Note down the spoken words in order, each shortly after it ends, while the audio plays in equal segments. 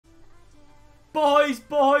Boys,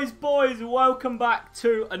 welcome back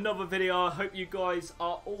to another video. I hope you guys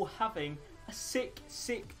are all having a sick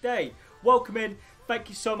day. Welcome in. Thank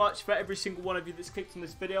you so much for every single one of you that's clicked on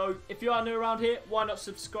this video. If you are new around here, why not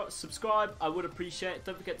subscribe? I would appreciate it.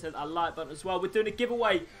 Don't forget to hit that like button as well. We're doing a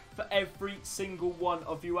giveaway for every single one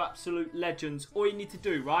of you absolute legends. All you need to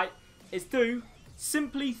do, right, is do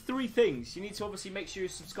simply 3 things. You need to obviously make sure you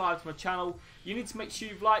subscribe to my channel. You need to make sure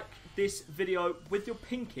you've liked this video with your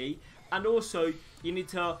pinky. And also, you need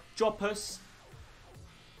to drop us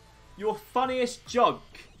your funniest joke.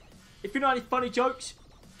 If you know any funny jokes,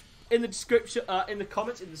 in the description, in the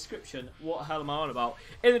comments, in the description, what the hell am I on about?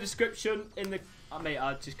 In the description, mate,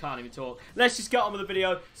 I just can't even talk. Let's just get on with the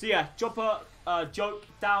video. So yeah, drop a joke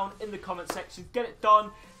down in the comment section. Get it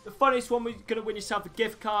done. The funniest one, we're going to win yourself a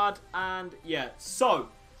gift card. And yeah, so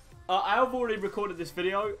I have already recorded this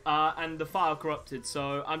video and the file corrupted,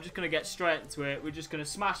 so I'm just going to get straight into it. We're just going to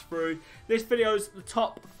smash through. This video is the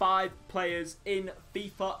top 5 players in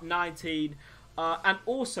FIFA 19. And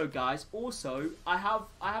also, guys,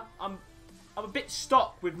 I'm a bit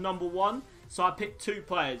stuck with number 1, so I picked 2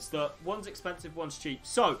 players. One's expensive, one's cheap.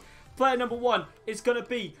 So player number 1 is going to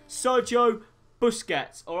be Sergio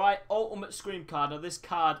Busquets. All right, ultimate scream card. Now this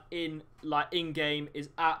card in game is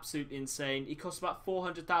absolutely insane. He costs about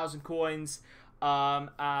 400,000 coins.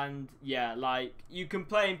 And yeah, you can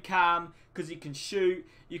play him cam because he can shoot.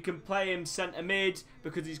 You can play him centre mid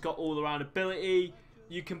because he's got all around ability.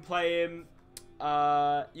 You can play him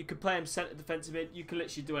centre defensive mid. You can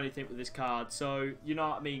literally do anything with this card. So you know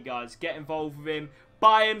what I mean, guys. Get involved with him.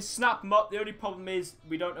 Buy him, snap him up. The only problem is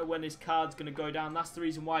we don't know when this card's going to go down. That's the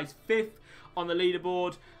reason why he's 5th on the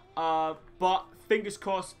leaderboard. But fingers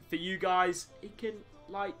crossed for you guys. He can,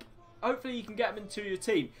 hopefully you can get him into your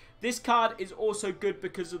team. This card is also good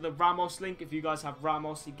because of the Ramos link. If you guys have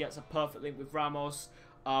Ramos, he gets a perfect link with Ramos.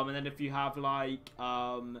 And then if you have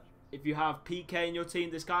if you have PK in your team,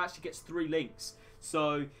 this guy actually gets 3 links.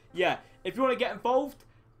 So yeah, if you want to get involved,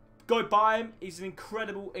 go buy him. He's an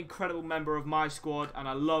incredible member of my squad, and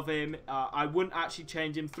I love him. I wouldn't actually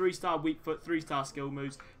change him. 3-star weak foot, 3-star skill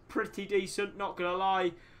moves. Pretty decent, not going to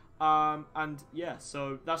lie. And yeah,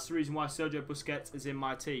 so that's the reason why Sergio Busquets is in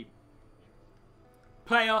my team.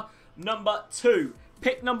 Player number 2.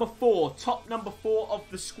 Pick number 4. Top number 4 of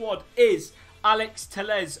the squad is Alex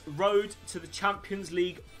Tellez, Road to the Champions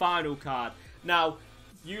League final card. Now,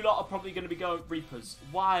 you lot are probably going to be going, REAPERZz,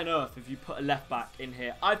 why on earth have you put a left back in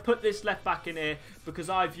here? I've put this left back in here because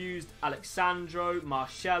I've used Alexandro,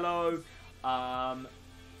 Marcelo,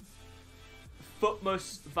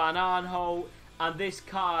 Footmus, Van Aanholt, and this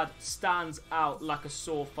card stands out like a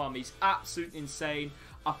sore thumb. He's absolutely insane.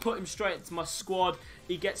 I put him straight into my squad.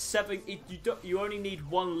 He gets 7. You only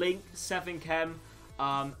need 1 link, 7 chem.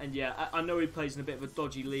 And yeah, I know he plays in a bit of a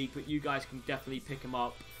dodgy league, but you guys can definitely pick him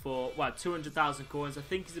up for, well, 200,000 coins. I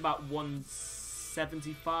think he's about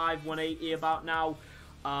 175, 180 about now.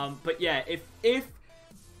 But yeah, if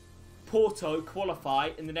Porto qualify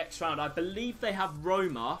in the next round, I believe they have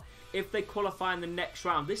Roma. If they qualify in the next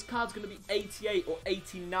round, this card's going to be 88 or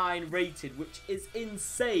 89 rated, which is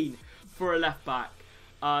insane for a left back.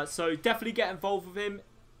 So definitely get involved with him.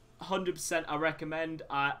 100% I recommend.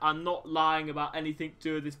 I'm not lying about anything to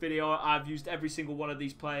do with this video. I've used every single one of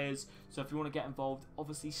these players. So if you want to get involved,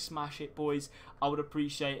 obviously smash it, boys. I would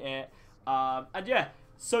appreciate it. And yeah,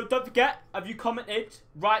 so don't forget, have you commented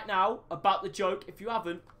right now about the joke? If you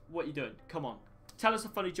haven't, what are you doing? Come on. Tell us a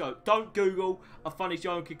funny joke. Don't Google a funny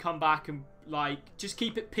joke and come back and just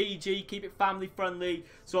keep it PG, keep it family friendly.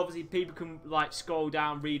 So obviously people can scroll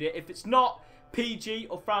down, read it. If it's not PG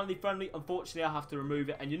or family friendly, unfortunately I have to remove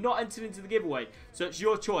it, and you're not entered into the giveaway, so it's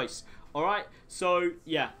your choice. Alright, so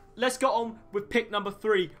yeah, let's get on with pick number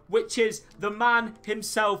 3, which is the man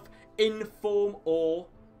himself in form, or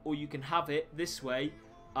you can have it this way,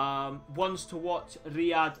 wants to watch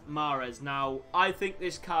REAPERZz. Now I think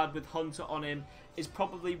this card with Hunter on him is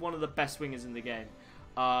probably one of the best wingers in the game.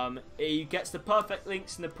 He gets the perfect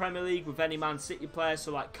links in the Premier League with any Man City player,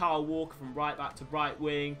 so like Kyle Walker from right back to right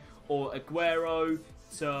wing, or Aguero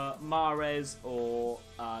to Mahrez, or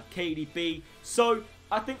KDB. So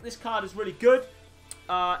I think this card is really good.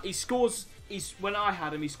 He scores. When I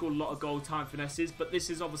had him, he scored a lot of goal time finesses, but this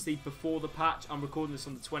is obviously before the patch. I'm recording this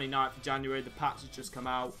on the 29th of January. The patch has just come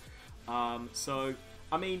out. So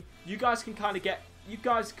I mean, you guys can kind of get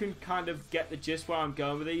the gist where I'm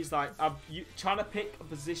going with these. I'm trying to pick a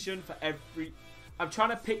position for every. I'm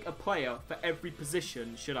trying to pick a player for every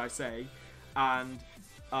position, should I say, and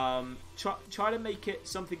try to make it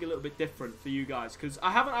something a little bit different for you guys, because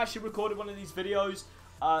I haven't actually recorded one of these videos.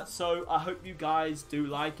 So I hope you guys do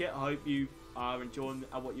like it. I hope you are enjoying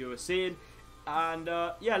what you are seeing. And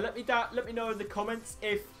yeah, let me know in the comments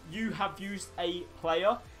if you have used a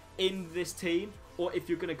player in this team, or if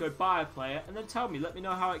you're going to go buy a player, and then tell me. Let me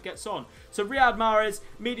know how it gets on. So Riyad Mahrez,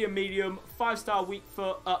 medium, 5-star weak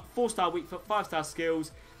foot, 4-star weak foot, 5-star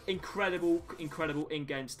skills, incredible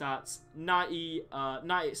in-game stats, 90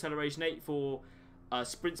 acceleration, 84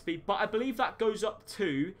 sprint speed, but I believe that goes up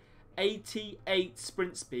to 88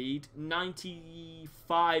 sprint speed,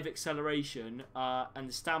 95 acceleration, and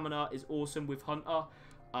the stamina is awesome with Hunter,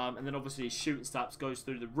 and then obviously his shooting stats goes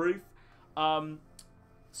through the roof.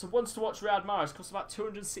 So once to watch Riyad Mahrez costs about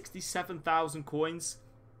 267,000 coins.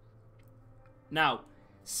 Now,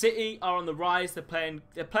 City are on the rise. They're playing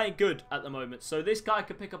good at the moment. So this guy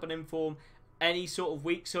could pick up an inform any sort of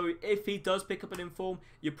week. So if he does pick up an inform,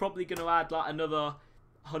 you're probably going to add like another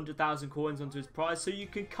 100,000 coins onto his price. So you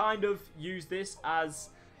can kind of use this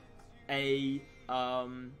as a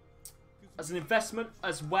as an investment,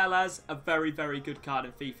 as well as a very good card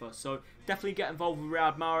in FIFA. So definitely get involved with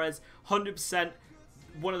Riyad Mahrez. 100%.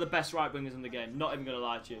 One of the best right wingers in the game. Not even going to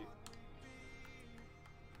lie to you.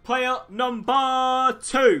 Player number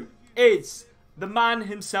 2 is the man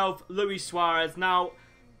himself, Luis Suarez. Now,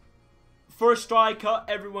 for a striker,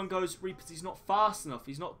 everyone goes, REAPERZz, he's not fast enough.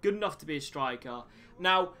 He's not good enough to be a striker.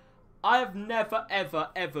 Now, I have never,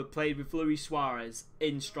 ever played with Luis Suarez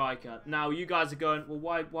in striker. Now, you guys are going,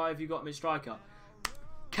 well, why have you got him in striker?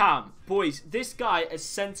 Cam. Boys, this guy is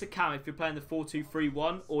centre cam if you're playing the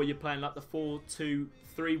 4-2-3-1, or you're playing like the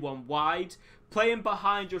 4-2-3-1 wide. Playing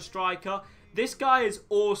behind your striker. This guy is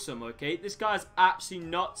awesome, okay? This guy is absolutely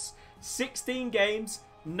nuts. 16 games,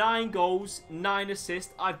 9 goals, 9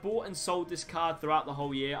 assists. I bought and sold this card throughout the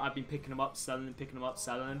whole year. I've been picking him up, selling him, picking him up,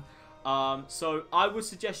 selling him. So I would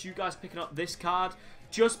suggest you guys picking up this card,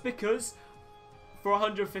 just because for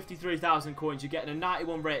 153,000 coins, you're getting a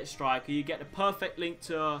 91 rated striker. You get a perfect link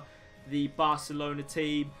to the Barcelona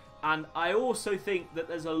team. And I also think that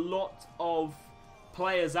there's a lot of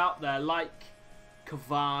players out there like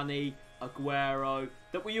Cavani, Aguero,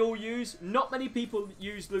 that we all use. Not many people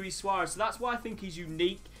use Luis Suarez, so that's why I think he's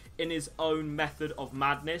unique in his own method of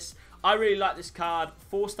madness. I really like this card.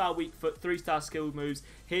 4-star weak foot, 3-star skill moves.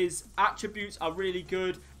 His attributes are really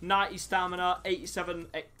good. 90 stamina, 87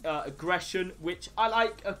 aggression, which I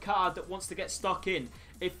like a card that wants to get stuck in.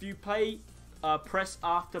 If you play press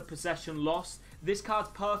after possession lost, this card's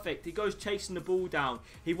perfect. He goes chasing the ball down.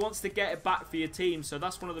 He wants to get it back for your team, so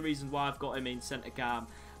that's one of the reasons why I've got him in centre cam.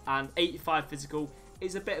 And 85 physical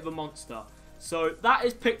is a bit of a monster. So that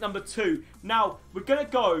is pick number 2. Now, we're going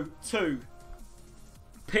to go to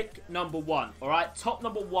pick number 1. Alright, top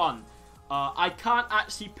number 1. I can't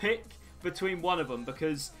actually pick between one of them,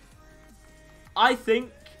 because I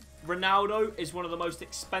think Ronaldo is one of the most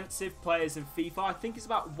expensive players in FIFA. I think it's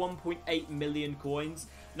about 1.8 million coins.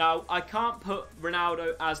 Now, I can't put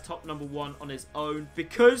Ronaldo as top number 1 on his own,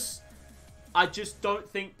 because I just don't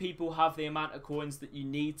think people have the amount of coins that you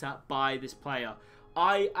need to buy this player.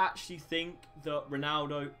 I actually think that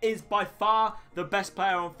Ronaldo is by far the best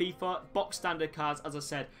player on FIFA. Box standard cards, as I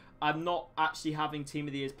said, I'm not actually having Team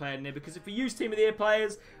of the Year's player in there, because if we use Team of the Year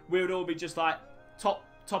players, we would all be just like top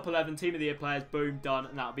 11 Team of the Year players, boom, done,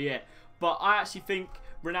 and that'll be it. But I actually think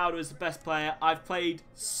Ronaldo is the best player. I've played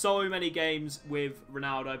so many games with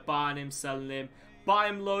Ronaldo, buying him, selling him, buy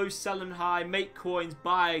him low, sell him high, make coins,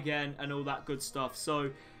 buy again, and all that good stuff.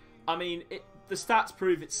 So, I mean, the stats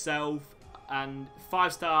prove itself. And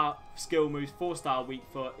 5-star skill moves, 4-star weak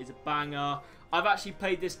foot is a banger. I've actually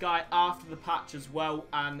played this guy after the patch as well,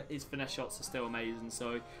 and his finesse shots are still amazing.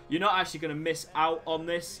 So you're not actually going to miss out on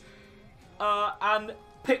this. And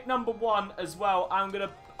pick number 1 as well.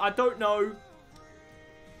 I don't know,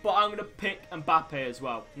 but I'm going to pick Mbappe as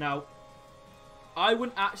well. Now, I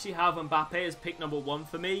wouldn't actually have Mbappe as pick number 1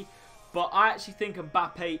 for me, but I actually think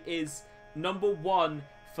Mbappe is number 1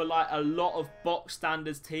 for like a lot of box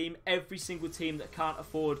standards team. Every single team that can't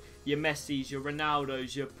afford your Messis, your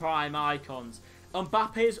Ronaldos, your prime icons.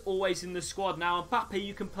 Mbappe is always in the squad. Now, Mbappe,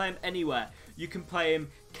 you can play him anywhere. You can play him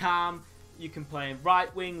cam, you can play him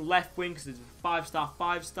right wing, left wing, because it's 5-star,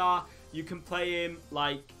 5-star. You can play him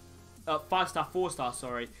like 5-star, 4-star,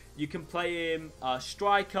 sorry. You can play him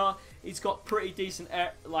striker. He's got pretty decent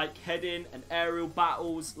like heading and aerial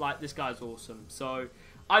battles. Like, this guy's awesome. So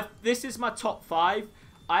this is my top 5.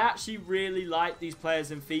 I actually really like these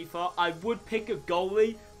players in FIFA. I would pick a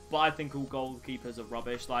goalie, but I think all goalkeepers are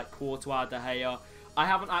rubbish, like Courtois, De Gea. I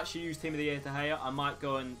haven't actually used Team of the Year De Gea. I might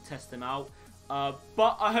go and test him out.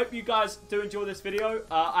 But I hope you guys do enjoy this video.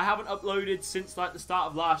 I haven't uploaded since like the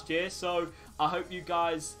start of last year, so I hope you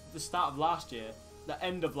guys, the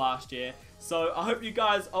end of last year. So I hope you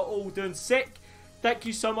guys are all doing sick. thank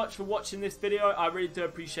you so much for watching this video. I really do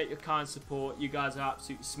appreciate your kind support. You guys have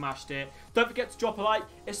absolutely smashed it. Don't forget to drop a like.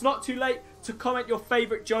 It's not too late to comment your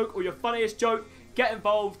favourite joke or your funniest joke. Get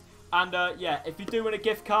involved. And yeah, if you do win a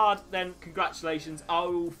gift card, then congratulations. I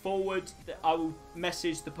will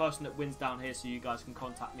message the person that wins down here so you guys can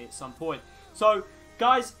contact me at some point. So,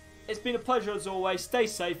 guys, it's been a pleasure as always. Stay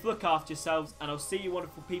safe, look after yourselves, and I'll see you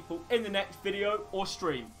wonderful people in the next video or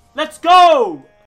stream. Let's go!